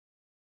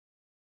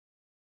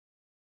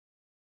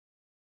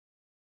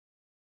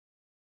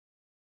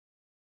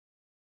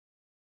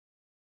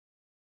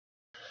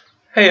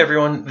Hey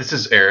everyone, this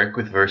is Eric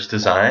with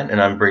versDESIGN,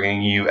 and I'm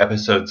bringing you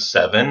episode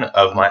 7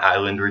 of my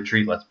Island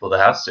Retreat Let's Build a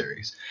House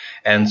series.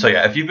 And so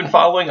yeah, if you've been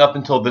following up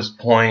until this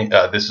point,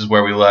 this is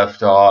where we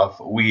left off.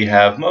 We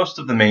have most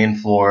of the main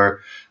floor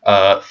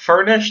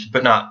furnished,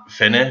 but not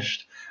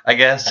finished, I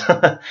guess.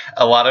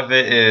 A lot of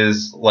it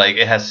is, like,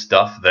 it has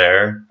stuff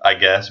there, I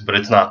guess, but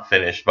it's not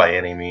finished by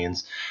any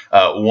means.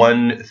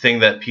 One thing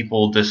that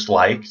people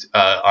disliked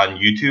on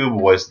YouTube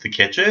was the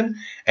kitchen,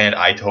 and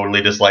I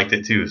totally disliked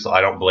it too, so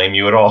I don't blame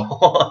you at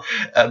all.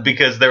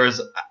 Because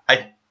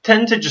I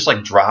tend to just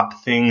like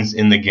drop things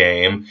in the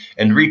game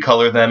and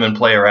recolor them and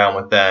play around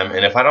with them,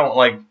 and if I don't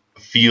like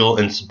feel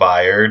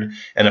inspired,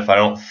 and if I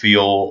don't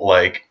feel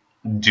like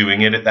doing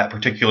it at that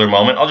particular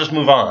moment, I'll just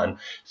move on.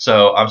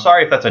 So I'm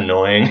sorry if that's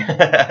annoying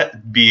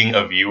being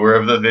a viewer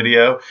of the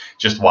video,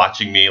 just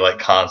watching me like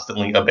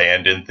constantly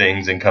abandon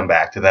things and come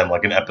back to them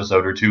like an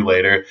episode or two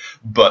later.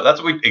 But that's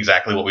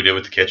exactly what we did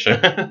with the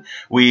kitchen.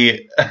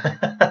 We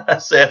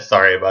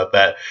sorry about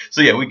that.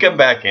 So yeah, we come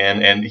back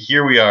in and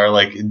here we are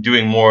like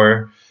doing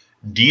more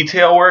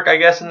detail work, I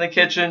guess, in the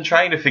kitchen,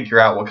 trying to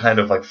figure out what kind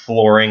of like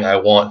flooring I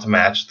want to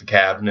match the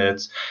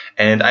cabinets.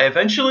 And I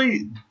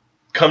eventually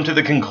come to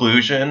the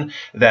conclusion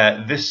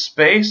that this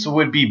space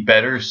would be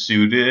better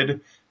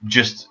suited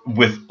just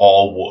with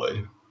all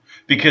wood,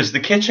 because the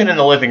kitchen and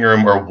the living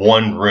room are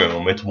one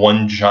room. It's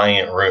one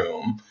giant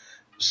room,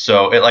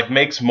 so it like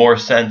makes more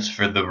sense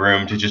for the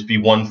room to just be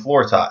one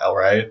floor tile,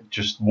 right?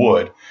 Just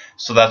wood.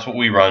 So that's what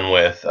we run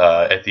with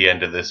at the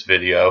end of this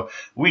video.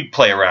 We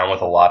play around with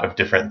a lot of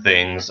different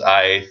things.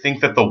 I think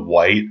that the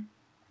white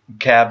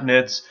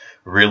cabinets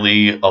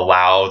really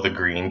allow the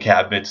green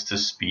cabinets to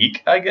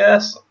speak, I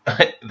guess.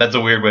 That's a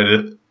weird way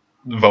to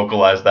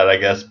vocalize that, I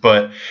guess,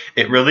 but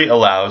it really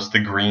allows the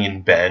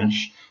green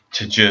bench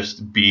to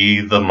just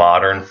be the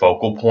modern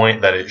focal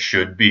point that it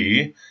should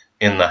be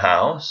in the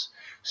house.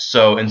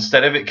 So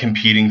instead of it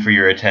competing for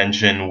your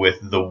attention with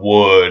the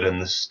wood and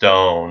the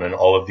stone and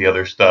all of the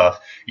other stuff,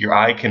 your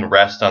eye can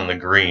rest on the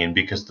green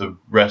because the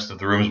rest of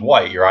the room is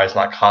white. Your eye's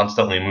not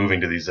constantly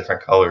moving to these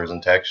different colors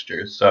and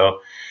textures. So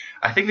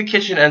I think the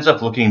kitchen ends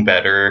up looking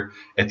better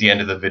at the end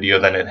of the video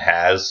than it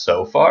has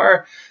so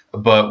far,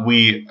 but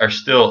we are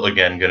still,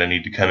 again, going to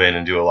need to come in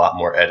and do a lot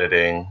more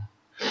editing.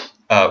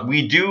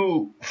 We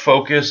do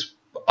focus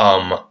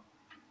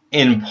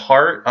in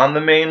part on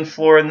the main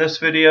floor in this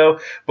video,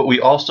 but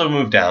we also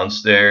move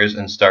downstairs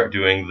and start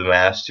doing the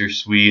master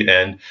suite,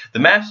 and the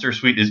master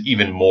suite is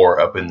even more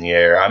up in the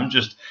air.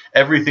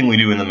 Everything we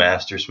do in the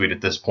master suite at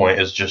this point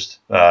is just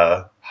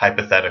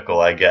hypothetical,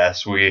 I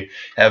guess. We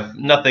have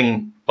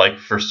nothing like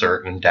for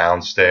certain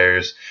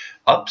downstairs.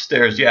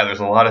 Upstairs, yeah, there's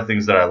a lot of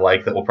things that I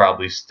like that will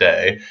probably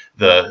stay.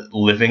 The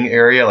living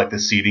area, like the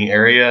seating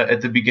area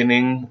at the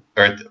beginning,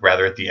 or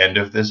rather at the end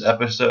of this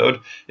episode,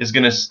 is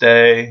going to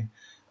stay.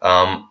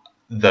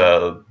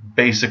 The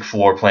basic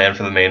floor plan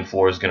for the main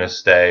floor is going to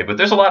stay, but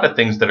there's a lot of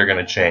things that are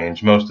going to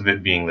change, most of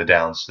it being the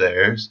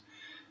downstairs.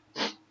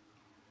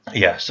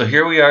 Yeah, so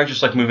here we are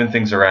just like moving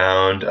things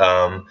around.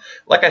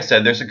 Like I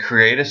said, there's a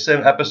Create a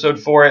Sim episode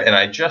for it, and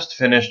I just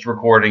finished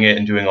recording it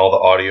and doing all the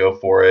audio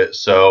for it,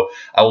 so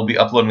I will be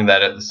uploading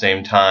that at the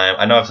same time.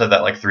 I know I've said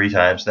that like 3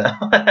 times now,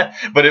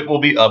 but it will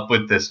be up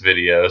with this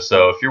video.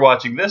 So if you're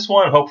watching this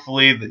one,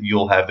 hopefully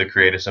you'll have the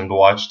Create a Sim to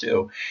watch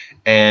too.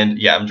 And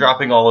yeah, I'm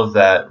dropping all of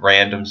that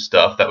random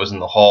stuff that was in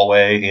the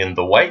hallway in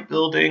the white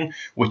building,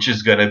 which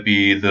is going to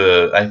be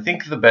I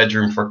think the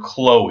bedroom for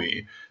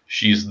Chloe.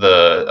 She's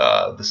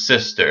the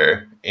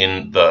sister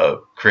in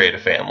the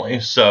creative family.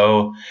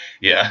 So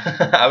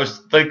yeah, I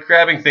was like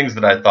grabbing things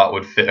that I thought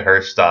would fit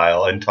her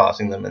style and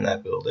tossing them in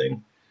that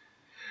building.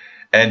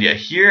 And yeah,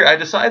 here I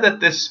decided that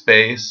this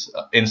space,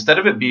 instead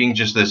of it being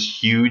just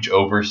this huge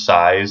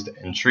oversized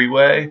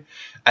entryway,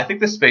 I think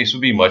this space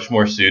would be much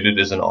more suited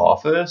as an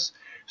office.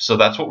 So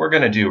that's what we're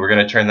going to do. We're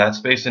going to turn that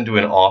space into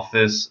an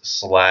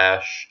office /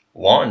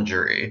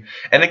 laundry,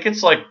 and it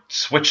gets like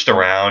switched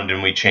around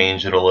and we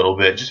change it a little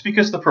bit just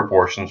because the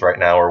proportions right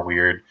now are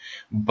weird.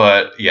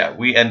 But yeah,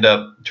 we end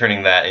up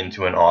turning that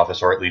into an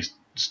office, or at least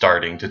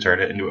starting to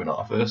turn it into an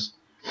office.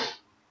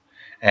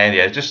 And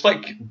yeah, just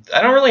like,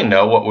 I don't really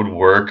know what would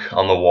work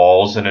on the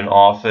walls in an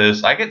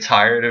office. I get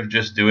tired of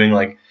just doing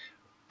like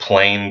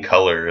plain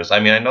colors.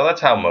 I mean, I know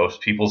that's how most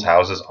people's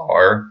houses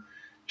are,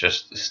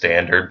 just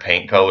standard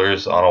paint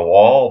colors on a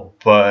wall,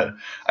 but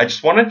I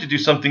just wanted to do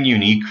something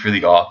unique for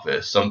the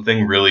office,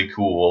 something really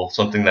cool,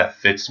 something that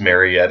fits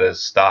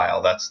Marietta's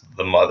style. That's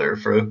the mother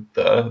for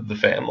the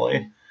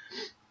family.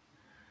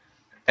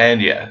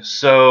 And yeah,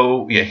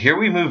 so yeah, here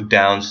we move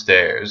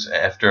downstairs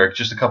after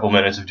just a couple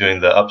minutes of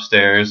doing the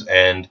upstairs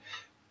and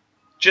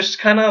just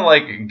kind of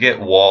like get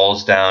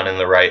walls down in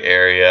the right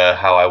area,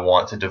 how I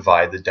want to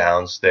divide the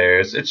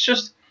downstairs.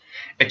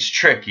 It's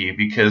tricky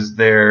because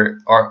there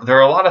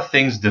are a lot of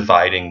things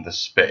dividing the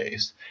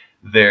space.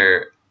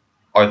 There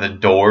are the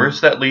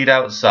doors that lead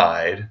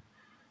outside.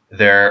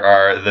 There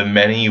are the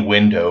many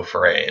window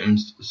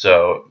frames.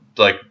 So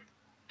like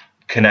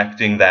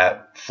connecting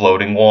that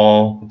floating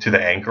wall to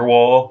the anchor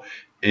wall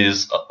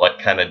is like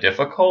kind of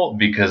difficult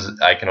because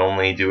I can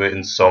only do it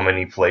in so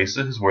many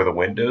places where the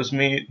windows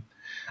meet.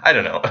 I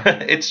don't know.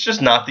 It's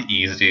just not the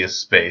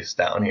easiest space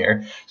down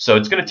here. So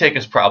it's going to take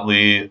us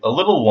probably a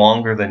little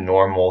longer than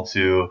normal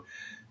to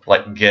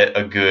like get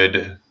a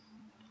good,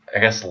 I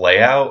guess,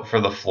 layout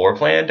for the floor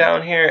plan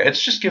down here.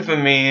 It's just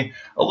giving me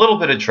a little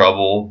bit of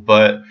trouble,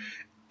 but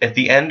at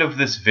the end of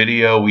this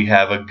video, we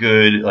have a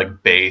good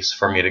like base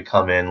for me to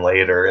come in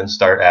later and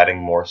start adding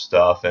more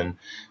stuff and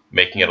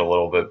making it a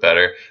little bit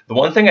better. The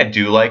one thing I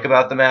do like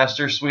about the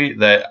master suite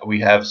that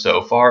we have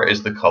so far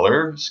is the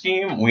color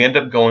scheme. We end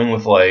up going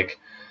with like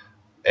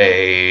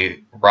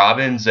a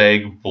robin's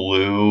egg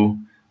blue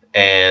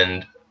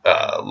and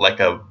like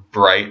a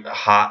bright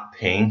hot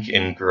pink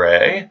and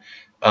gray.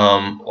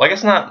 Well, I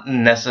guess not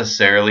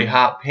necessarily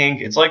hot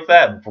pink. It's like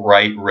that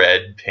bright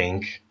red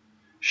pink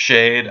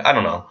shade. I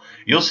don't know.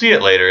 You'll see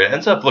it later. It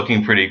ends up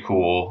looking pretty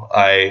cool.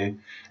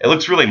 It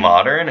looks really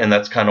modern, and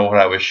that's kind of what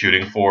I was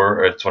shooting for.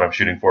 Or it's what I'm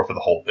shooting for the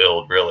whole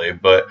build, really,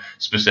 but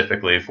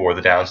specifically for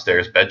the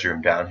downstairs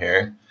bedroom down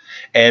here.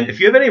 And if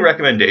you have any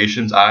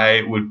recommendations,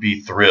 I would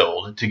be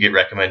thrilled to get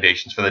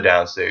recommendations for the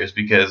downstairs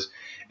because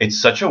it's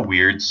such a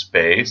weird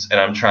space, and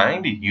I'm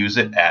trying to use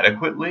it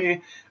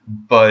adequately,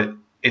 but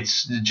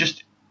it's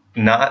just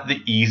not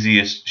the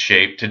easiest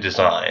shape to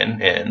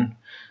design in.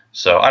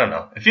 So I don't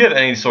know. If you have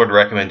any sort of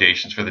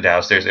recommendations for the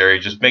downstairs area,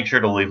 just make sure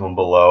to leave them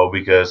below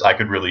because I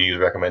could really use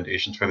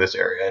recommendations for this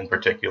area in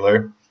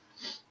particular.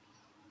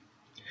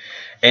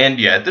 And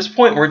yeah, at this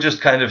point, we're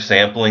just kind of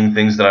sampling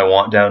things that I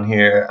want down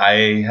here.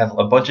 I have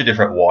a bunch of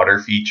different water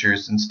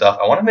features and stuff.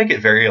 I want to make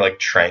it very like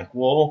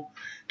tranquil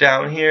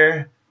down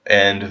here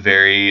and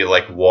very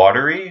like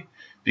watery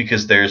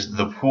because there's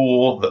the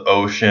pool, the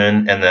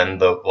ocean, and then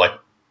the like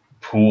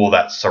pool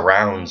that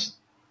surrounds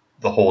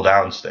the whole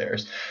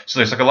downstairs. So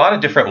there's like a lot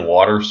of different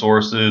water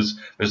sources.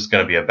 There's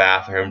going to be a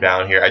bathroom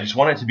down here. I just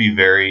want it to be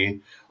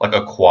very like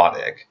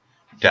aquatic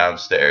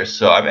downstairs.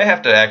 So I may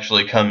have to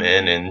actually come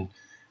in and,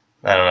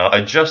 I don't know,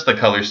 adjust the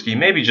color scheme,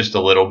 maybe just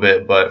a little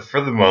bit, but for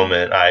the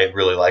moment, I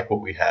really like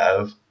what we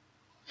have.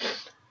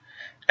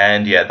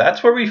 And yeah,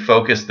 that's where we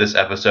focus this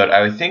episode.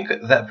 I would think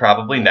that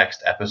probably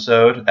next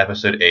episode,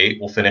 episode 8,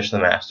 we'll finish the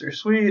master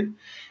suite.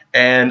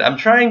 And I'm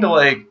trying to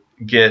like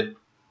get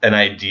an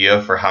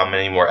idea for how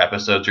many more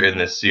episodes are in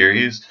this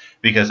series,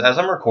 because as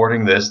I'm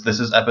recording this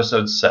is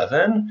episode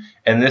 7,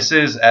 and this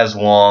is as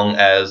long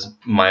as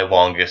my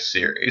longest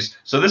series.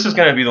 So this is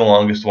going to be the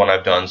longest one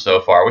I've done so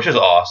far, which is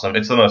awesome.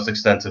 It's the most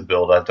extensive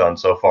build I've done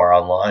so far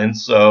online,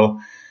 so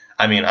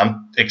I mean,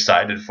 I'm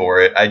excited for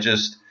it. I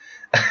just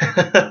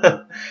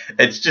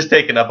it's just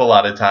taken up a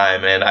lot of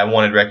time, and I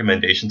wanted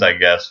recommendations, I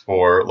guess,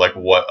 for like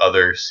what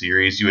other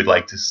series you would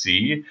like to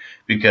see,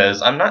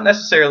 because I'm not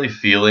necessarily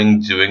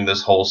feeling doing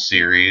this whole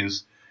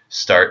series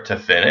start to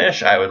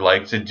finish. I would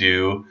like to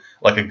do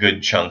like a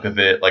good chunk of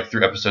it, like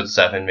through episode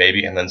 7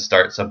 maybe, and then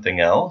start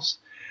something else.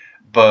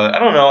 But I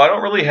don't know, I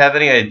don't really have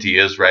any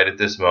ideas right at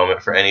this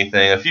moment for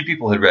anything. A few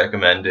people had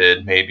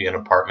recommended maybe an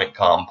apartment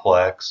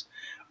complex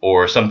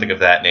or something of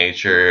that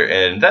nature,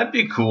 and that'd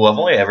be cool. I've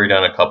only ever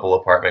done a couple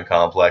apartment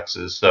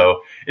complexes,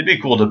 so it'd be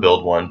cool to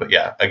build one. But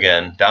yeah,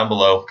 again, down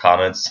below,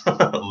 comments,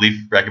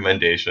 leave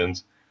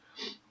recommendations.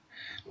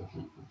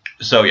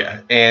 So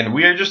yeah, and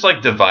we are just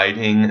like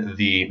dividing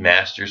the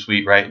master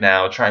suite right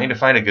now, trying to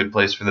find a good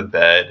place for the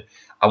bed.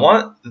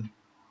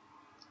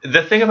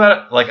 The thing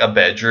about like a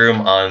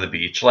bedroom on the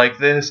beach like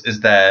this is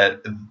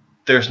that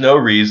there's no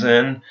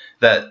reason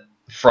that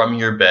from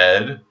your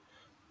bed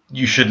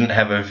you shouldn't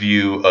have a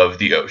view of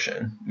the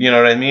ocean. You know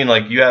what I mean?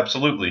 Like, you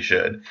absolutely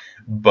should.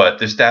 But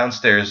this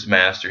downstairs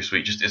master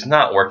suite just is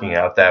not working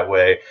out that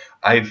way.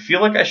 I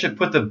feel like I should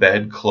put the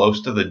bed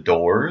close to the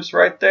doors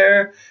right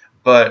there,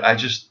 but I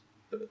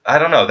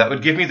don't know. That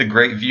would give me the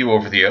great view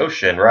over the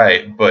ocean,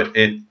 right? But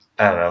I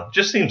don't know,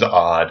 just seems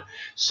odd.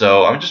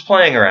 So I'm just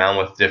playing around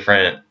with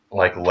different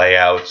like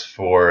layouts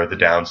for the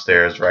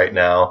downstairs right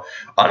now.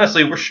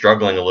 Honestly, we're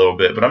struggling a little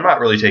bit, but I'm not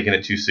really taking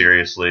it too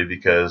seriously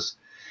because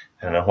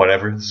I don't know,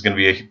 whatever. This is going to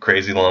be a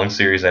crazy long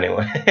series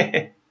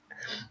anyway.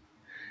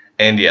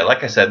 And yeah,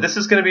 like I said, this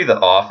is going to be the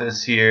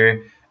office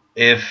here.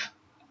 If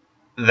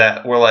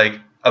that were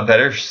like a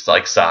better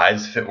like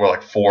size, if it were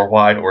like 4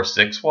 wide or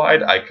 6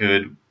 wide, I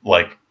could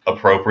like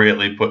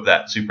appropriately put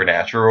that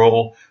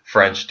supernatural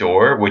French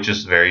door, which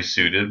is very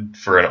suited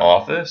for an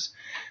office.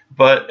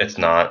 But it's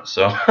not,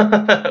 so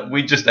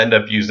we just end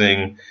up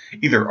using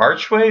either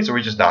archways or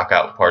we just knock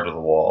out part of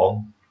the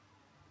wall.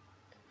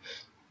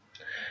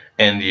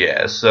 And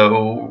yeah,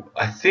 so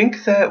I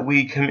think that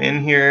we come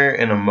in here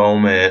in a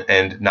moment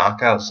and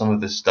knock out some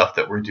of the stuff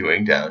that we're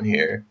doing down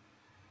here.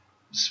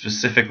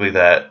 Specifically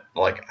that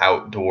like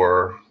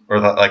outdoor or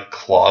that like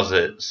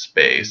closet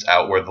space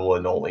out where the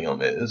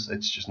linoleum is.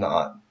 It's just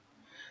not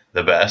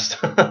the best.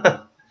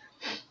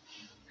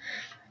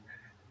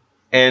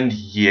 And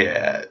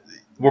yeah,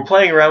 we're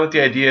playing around with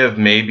the idea of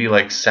maybe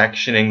like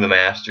sectioning the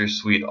master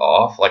suite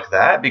off like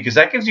that, because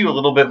that gives you a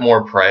little bit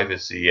more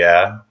privacy,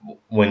 yeah,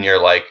 when you're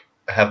like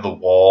have the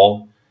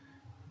wall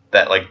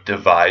that like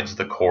divides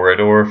the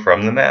corridor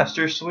from the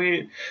master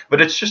suite,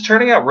 but it's just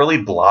turning out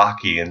really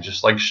blocky and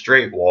just like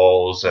straight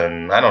walls,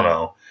 and I don't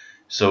know.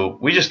 So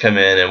we just come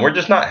in and we're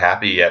just not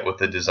happy yet with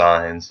the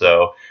design.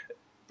 So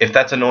if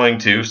that's annoying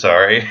too,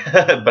 sorry.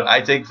 But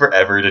I take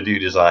forever to do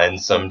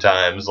designs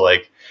sometimes,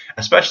 like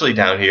especially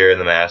down here in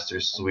the master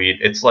suite.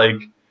 It's like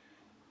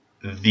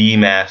the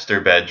master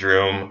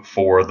bedroom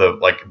for the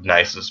like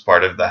nicest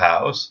part of the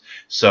house.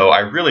 So I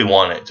really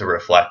want it to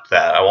reflect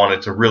that. I want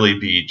it to really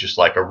be just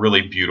like a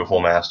really beautiful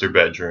master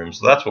bedroom.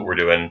 So that's what we're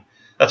doing.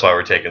 That's why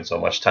we're taking so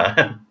much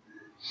time.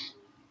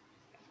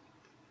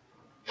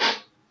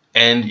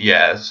 And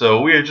yeah,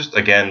 so we are just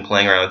again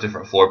playing around with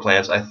different floor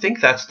plans. I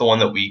think that's the one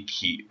that we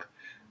keep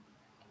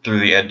through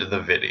the end of the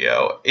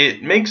video.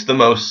 It makes the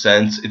most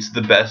sense. It's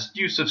the best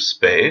use of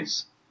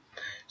space.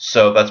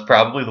 So that's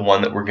probably the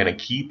one that we're going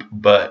to keep,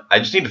 but I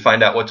just need to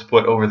find out what to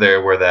put over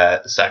there where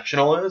that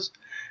sectional is,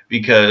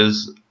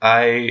 because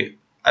I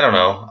don't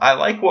know. I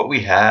like what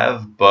we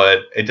have,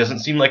 but it doesn't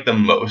seem like the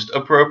most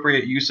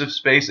appropriate use of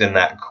space in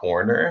that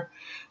corner.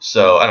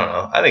 So I don't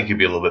know. I think it'd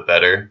be a little bit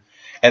better.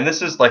 And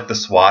this is like the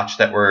swatch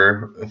that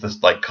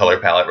this like color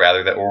palette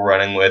rather that we're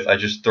running with. I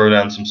just throw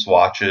down some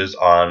swatches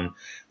on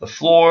the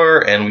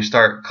floor and we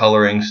start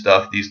coloring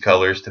these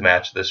colors to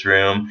match this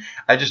room.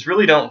 I just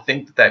really don't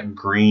think that that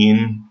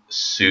green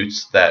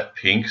suits that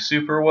pink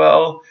super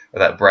well, or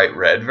that bright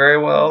red very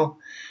well.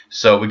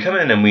 So we come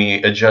in and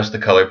we adjust the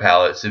color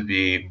palette to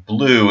be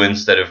blue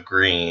instead of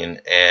green,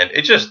 and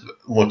it just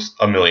looks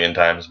a million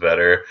times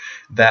better.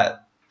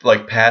 That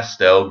like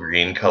pastel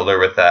green color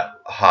with that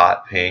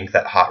hot pink,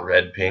 that hot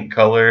red pink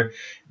color,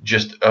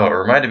 just it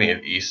reminded me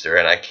of Easter,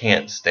 and I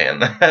can't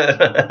stand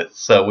that.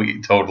 So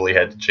we totally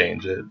had to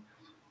change it.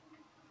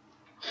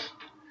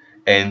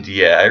 And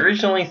yeah, I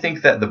originally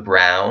think that the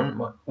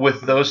brown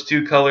with those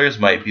two colors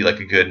might be like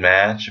a good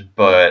match,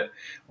 but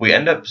we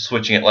end up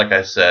switching it, like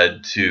I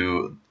said,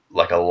 to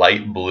like a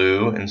light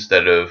blue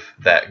instead of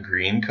that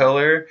green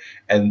color,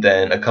 and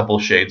then a couple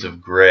shades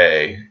of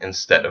gray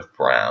instead of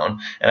brown.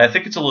 And I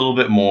think it's a little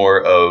bit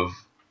more of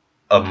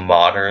a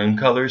modern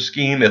color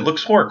scheme. It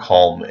looks more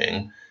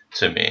calming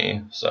to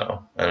me,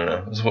 so I don't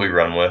know. That's what we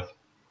run with.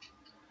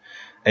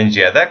 And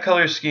yeah, that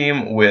color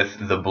scheme with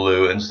the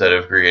blue instead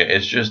of green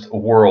is just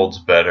worlds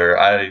better.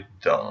 I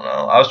don't know.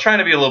 I was trying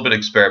to be a little bit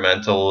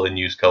experimental and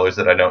use colors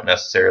that I don't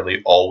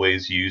necessarily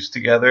always use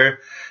together,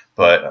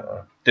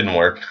 but didn't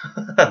work.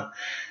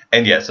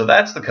 And yeah, so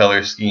that's the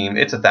color scheme.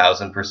 It's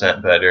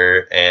 1000%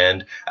 better,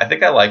 and I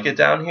think I like it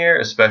down here,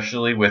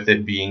 especially with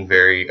it being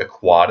very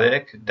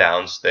aquatic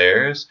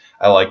downstairs.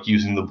 I like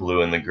using the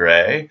blue and the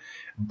gray.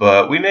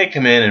 But we may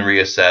come in and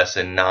reassess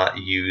and not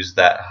use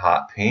that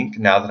hot pink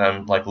now that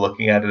I'm like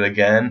looking at it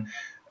again.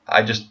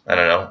 I don't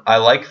know. I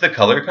like the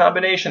color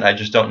combination. I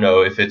just don't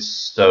know if it's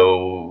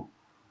so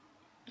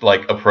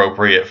like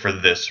appropriate for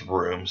this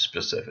room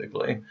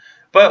specifically.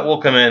 But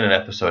we'll come in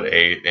episode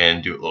 8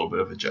 and do a little bit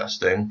of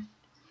adjusting.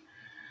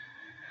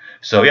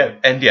 So yeah,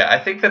 and yeah, I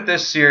think that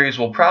this series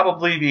will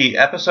probably be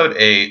episode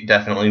 8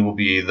 definitely will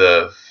be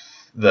the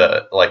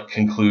like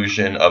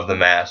conclusion of the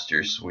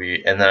master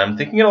suite, and then I'm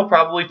thinking it'll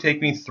probably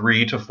take me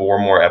 3 to 4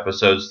 more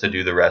episodes to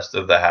do the rest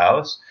of the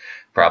house.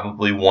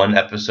 Probably 1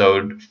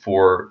 episode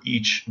for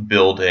each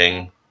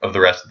building of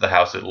the rest of the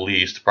house at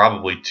least,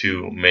 probably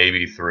 2,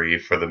 maybe 3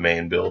 for the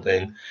main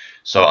building.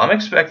 So I'm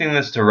expecting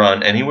this to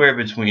run anywhere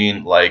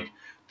between like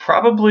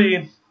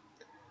probably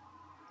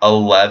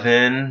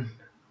 11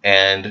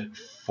 and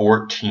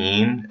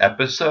 14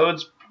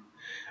 episodes,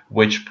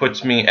 which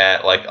puts me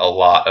at like a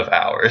lot of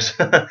hours.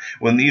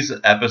 When these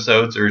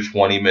episodes are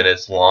 20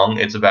 minutes long,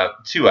 it's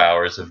about 2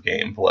 hours of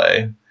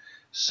gameplay.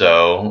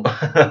 So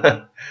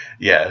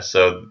yeah,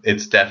 so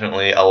it's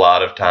definitely a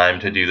lot of time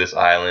to do this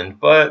island,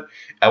 but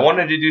I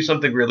wanted to do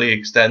something really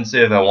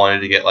extensive. I wanted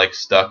to get like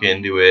stuck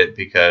into it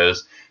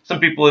because some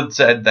people had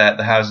said that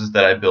the houses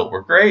that I built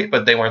were great,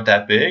 but they weren't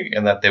that big,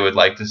 and that they would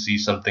like to see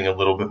something a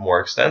little bit more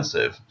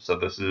extensive. So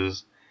this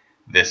is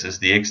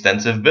the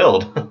extensive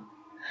build.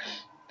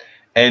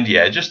 And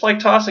yeah, just like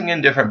tossing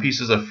in different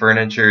pieces of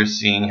furniture,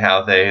 seeing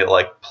how they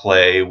like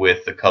play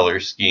with the color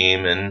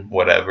scheme and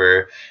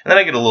whatever. And then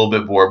I get a little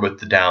bit bored with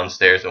the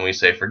downstairs and we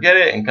say forget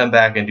it and come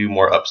back and do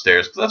more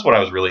upstairs, because that's what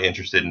I was really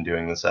interested in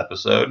doing this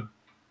episode.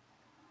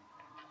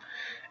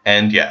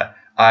 And yeah,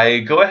 I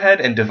go ahead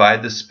and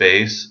divide the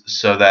space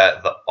so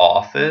that the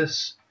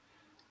office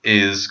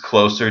is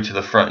closer to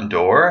the front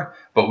door,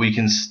 but we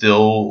can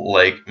still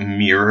like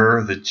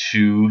mirror the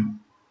 2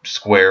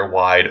 square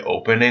wide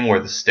opening where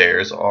the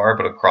stairs are,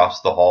 but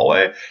across the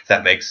hallway, if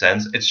that makes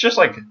sense. It's just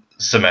like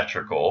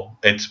symmetrical.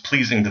 It's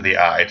pleasing to the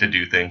eye to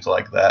do things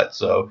like that.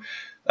 So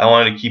I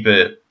wanted to keep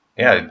it,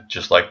 yeah,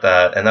 just like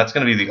that. And that's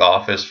going to be the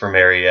office for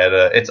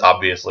Marietta. It's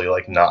obviously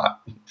like not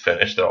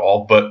finished at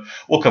all, but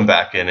we'll come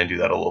back in and do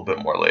that a little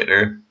bit more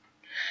later.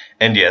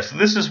 And yeah, so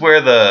this is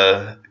where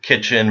the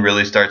kitchen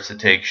really starts to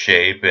take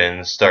shape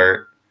and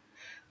start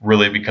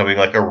really becoming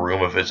like a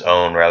room of its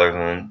own rather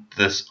than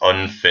this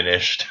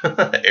unfinished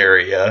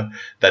area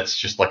that's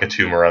just like a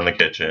tomb around the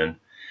kitchen.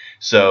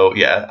 So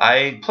yeah,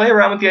 I play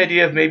around with the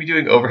idea of maybe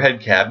doing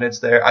overhead cabinets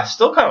there. I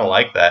still kind of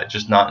like that,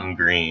 just not in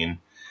green.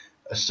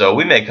 So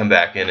we may come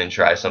back in and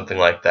try something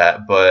like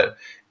that. But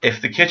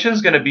if the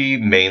kitchen's going to be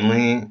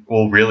mainly,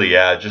 well, really,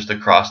 yeah, just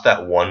across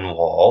that one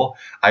wall,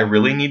 I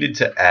really needed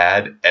to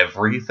add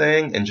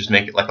everything and just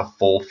make it like a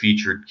full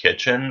featured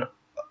kitchen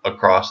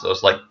across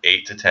those like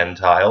 8 to 10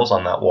 tiles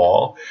on that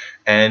wall.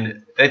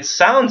 And it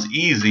sounds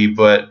easy,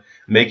 but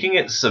making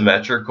it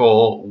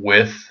symmetrical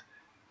with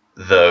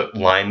the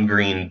lime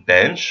green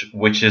bench,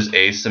 which is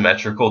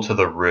asymmetrical to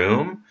the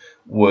room,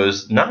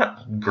 was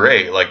not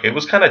great. Like, it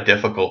was kind of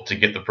difficult to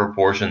get the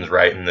proportions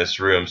right in this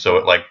room. So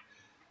it like,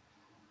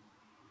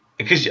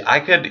 because I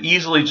could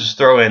easily just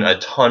throw in a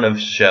ton of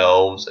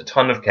shelves, a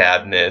ton of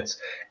cabinets,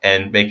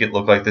 and make it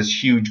look like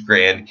this huge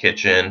grand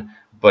kitchen,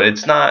 but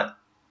it's not,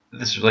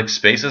 this like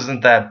space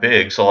isn't that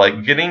big. So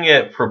like getting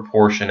it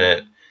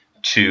proportionate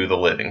to the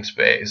living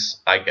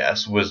space, I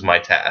guess, was my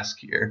task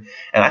here.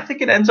 And I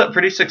think it ends up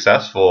pretty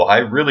successful. I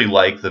really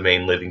like the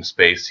main living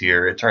space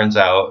here. It turns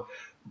out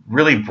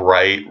really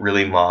bright,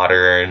 really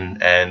modern,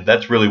 and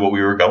that's really what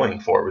we were going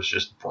for, was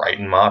just bright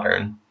and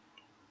modern.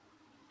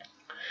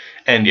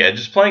 And yeah,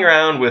 just playing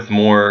around with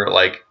more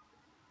like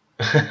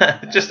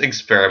just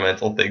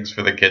experimental things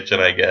for the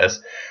kitchen, I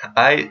guess.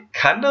 I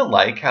kind of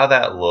like how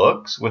that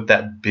looks with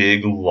that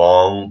big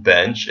long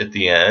bench at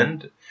the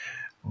end,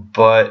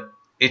 but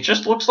it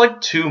just looks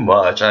like too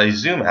much. I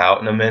zoom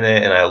out in a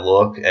minute and I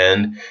look,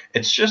 and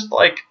it's just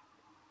like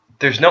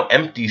there's no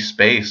empty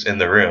space in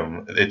the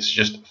room. It's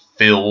just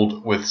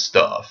filled with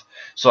stuff.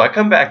 So I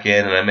come back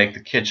in and I make the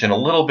kitchen a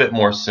little bit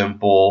more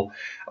simple.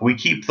 We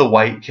keep the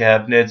white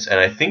cabinets, and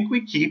I think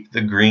we keep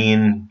the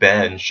green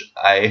bench.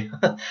 I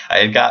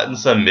had gotten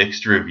some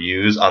mixed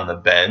reviews on the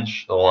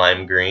bench, the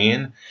lime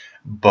green,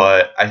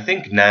 but I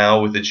think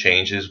now with the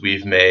changes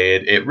we've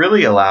made, it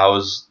really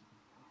allows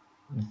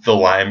the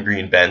lime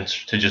green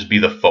bench to just be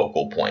the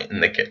focal point in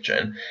the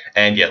kitchen.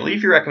 And yeah,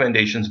 leave your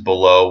recommendations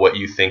below what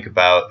you think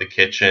about the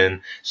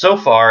kitchen. So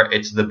far,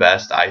 it's the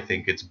best I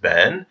think it's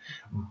been,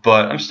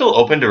 but I'm still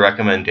open to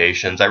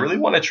recommendations. I really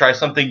want to try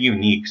something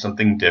unique,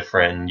 something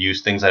different,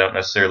 use things I don't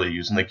necessarily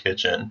use in the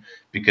kitchen,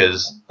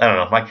 because, I don't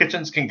know, my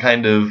kitchens can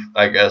kind of,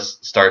 I guess,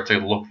 start to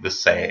look the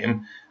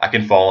same. I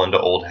can fall into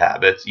old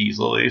habits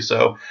easily,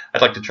 so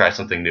I'd like to try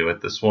something new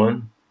with this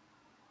one.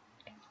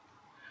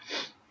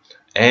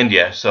 And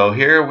yeah, so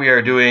here we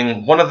are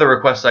doing, one of the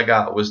requests I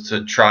got was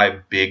to try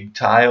big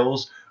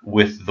tiles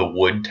with the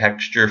wood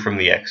texture from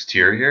the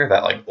exterior,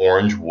 that like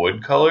orange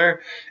wood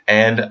color.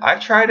 And I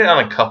tried it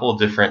on a couple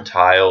different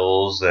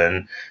tiles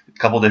and a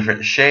couple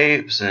different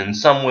shapes, and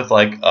some with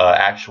like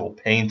actual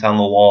paint on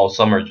the wall,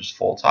 some are just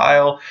full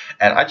tile,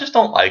 and I just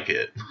don't like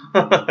it.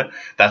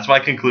 That's my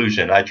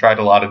conclusion. I tried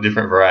a lot of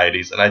different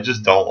varieties and I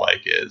just don't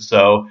like it.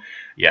 So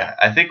yeah,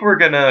 I think we're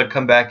gonna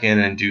come back in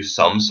and do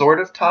some sort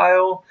of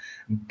tile,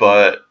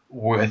 but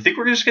I think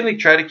we're just going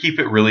to try to keep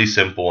it really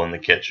simple in the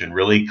kitchen,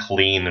 really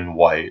clean and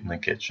white in the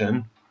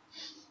kitchen.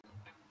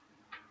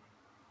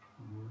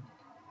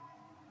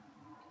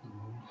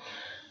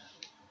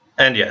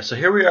 And yeah, so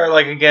here we are,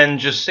 like, again,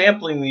 just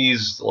sampling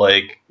these,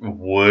 like,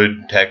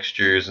 wood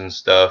textures and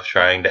stuff,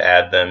 trying to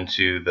add them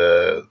to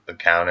the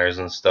counters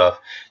and stuff,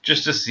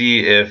 just to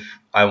see if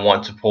I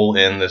want to pull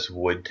in this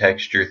wood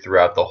texture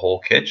throughout the whole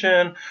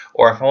kitchen,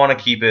 or if I want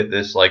to keep it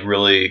this, like,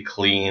 really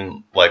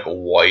clean, like,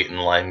 white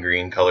and lime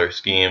green color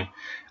scheme.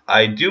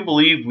 I do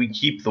believe we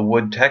keep the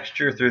wood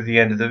texture through the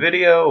end of the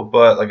video,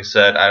 but like I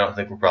said, I don't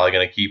think we're probably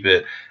going to keep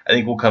it. I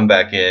think we'll come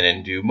back in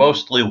and do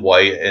mostly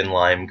white and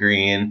lime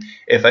green.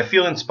 If I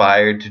feel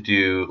inspired to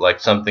do like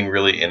something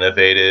really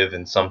innovative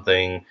and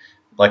something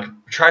like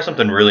try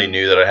something really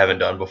new that I haven't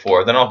done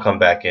before, then I'll come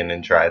back in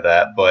and try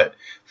that. But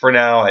for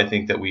now, I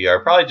think that we are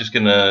probably just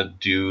going to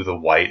do the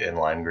white and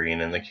lime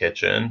green in the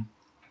kitchen.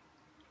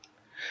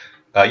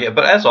 Yeah,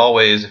 but as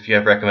always, if you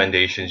have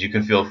recommendations, you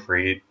can feel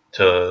free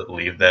to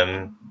leave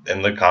them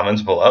in the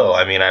comments below.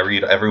 I mean, I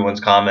read everyone's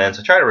comments.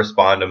 I try to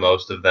respond to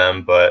most of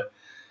them, but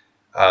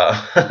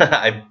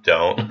I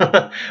don't.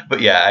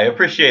 But yeah, I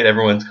appreciate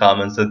everyone's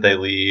comments that they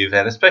leave,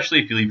 and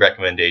especially if you leave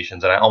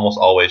recommendations, and I almost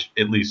always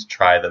at least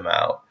try them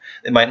out.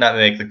 It might not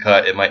make the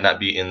cut, it might not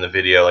be in the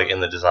video, like in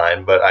the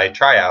design, but I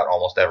try out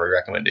almost every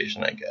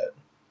recommendation I get.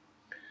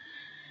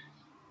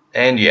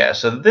 And yeah,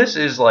 so this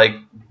is like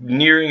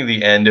nearing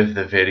the end of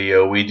the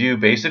video. We do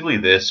basically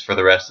this for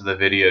the rest of the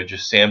video,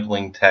 just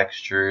sampling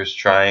textures,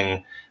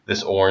 trying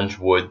this orange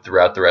wood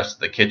throughout the rest of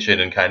the kitchen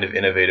in kind of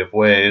innovative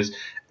ways.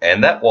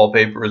 And that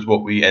wallpaper is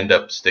what we end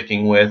up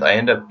sticking with. I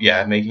end up,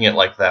 yeah, making it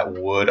like that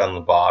wood on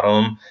the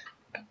bottom.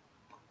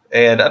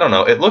 And I don't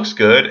know, it looks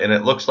good, and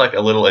it looks like a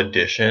little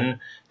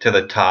addition to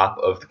the top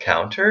of the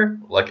counter.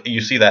 Like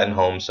you see that in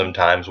homes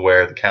sometimes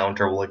where the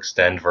counter will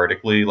extend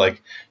vertically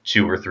like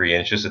 2 or 3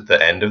 inches at the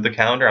end of the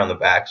counter on the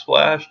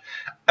backsplash.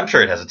 I'm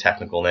sure it has a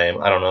technical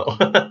name, I don't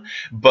know.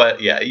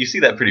 But yeah, you see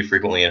that pretty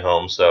frequently in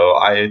homes, so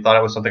I thought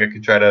it was something I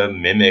could try to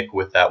mimic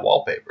with that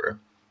wallpaper.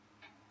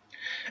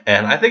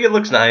 And I think it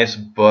looks nice,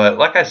 but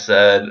like I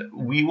said,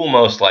 we will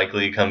most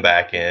likely come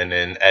back in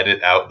and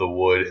edit out the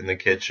wood in the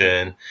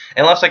kitchen,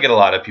 unless I get a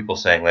lot of people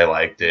saying they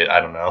liked it. I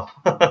don't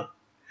know.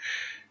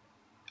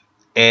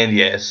 And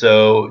yeah,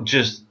 so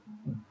just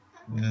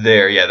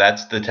there, yeah,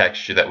 that's the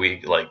texture that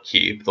we like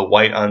keep. The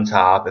white on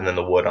top and then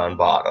the wood on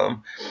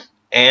bottom.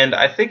 And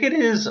I think it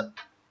is,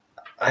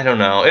 I don't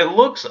know, it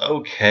looks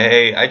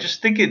okay. I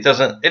just think it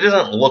doesn't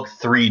look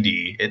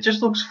 3D. It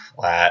just looks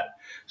flat.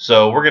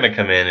 So we're gonna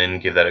come in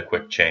and give that a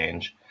quick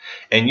change.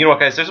 And you know what,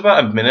 guys, there's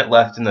about a minute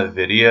left in the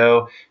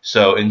video,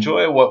 so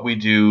enjoy what we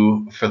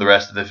do for the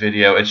rest of the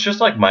video. It's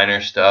just like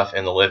minor stuff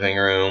in the living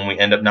room. We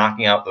end up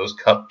knocking out those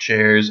cup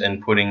chairs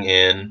and putting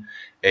in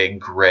a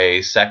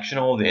gray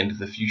sectional, the Into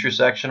the Future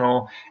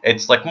sectional.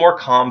 It's like more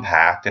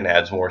compact and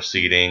adds more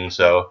seating,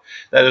 so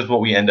that is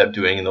what we end up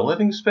doing in the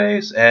living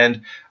space.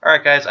 And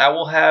alright guys, I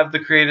will have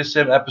the Creative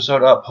Sim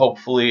episode up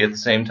hopefully at the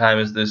same time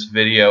as this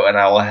video, and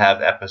I will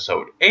have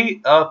episode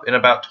 8 up in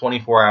about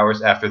 24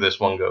 hours after this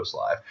one goes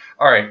live.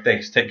 Alright,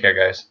 thanks. Take care,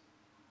 guys.